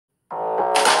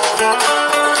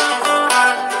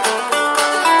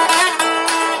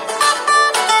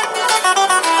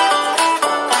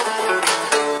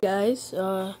Guys,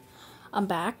 I'm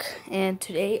back, and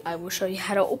today I will show you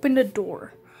how to open the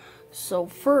door. So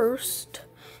first,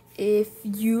 if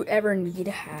you ever need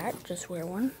a hat, just wear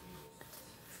one.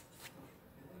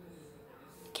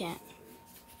 Can't.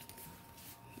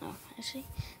 No, actually.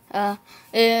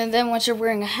 And then once you're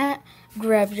wearing a hat,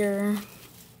 grab your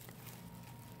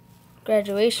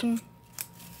graduation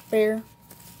fair,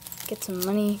 get some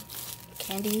money,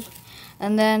 candy,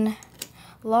 and then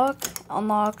lock,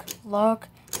 unlock, lock,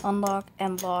 unlock,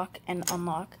 and lock, and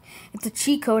unlock. It's a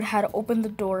cheat code how to open the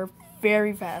door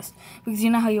very fast. Because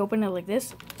you know how you open it like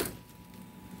this?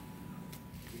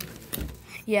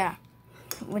 Yeah.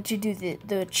 Once you do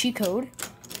the cheat code,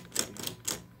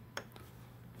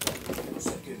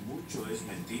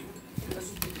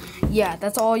 yeah,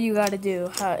 that's all you gotta do.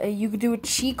 You could do a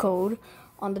cheat code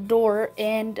on the door,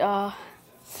 and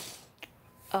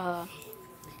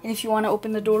if you want to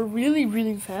open the door really,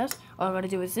 really fast, all I gotta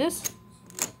do is this.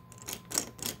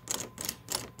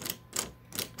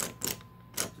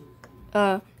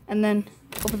 And then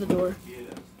open the door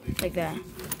like that.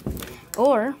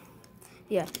 Or,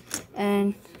 yeah,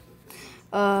 and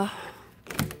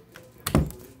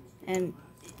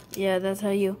yeah, that's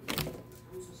how you.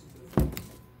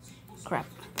 Crap.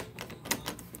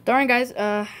 Darn, guys,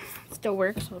 still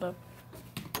works. Hold up.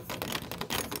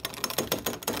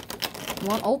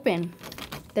 Won't open.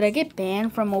 Did I get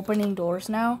banned from opening doors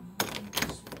now?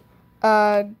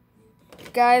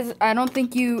 Guys, I don't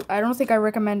think I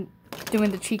recommend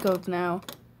doing the cheat codes now.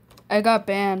 I got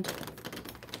banned.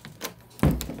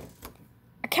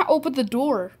 I can't open the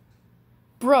door.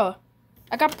 Bruh.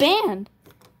 I got banned.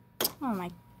 Oh my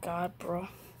god, bro.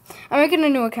 I'm making a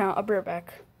new account. I'll be right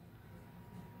back.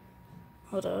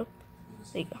 Hold up.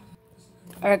 There you go.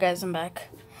 Alright, guys, I'm back.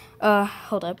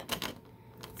 Hold up.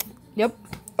 Yep.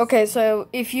 Okay, so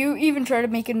if you even try to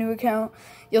make a new account,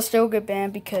 you'll still get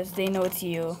banned because they know it's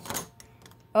you.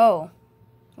 Oh.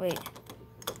 Wait.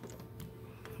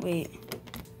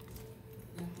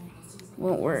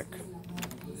 Won't work.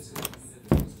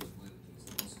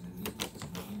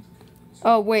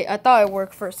 Oh, wait. I thought it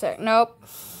worked for a sec. Nope.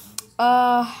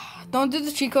 Don't do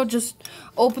the cheat code. Just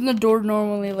open the door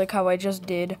normally like how I just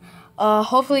did.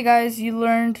 Hopefully, guys, you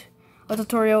learned a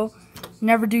tutorial.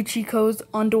 Never do cheat codes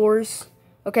on doors.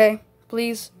 Okay?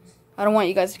 Please. I don't want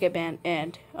you guys to get banned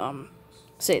and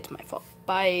say it's my fault.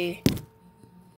 Bye.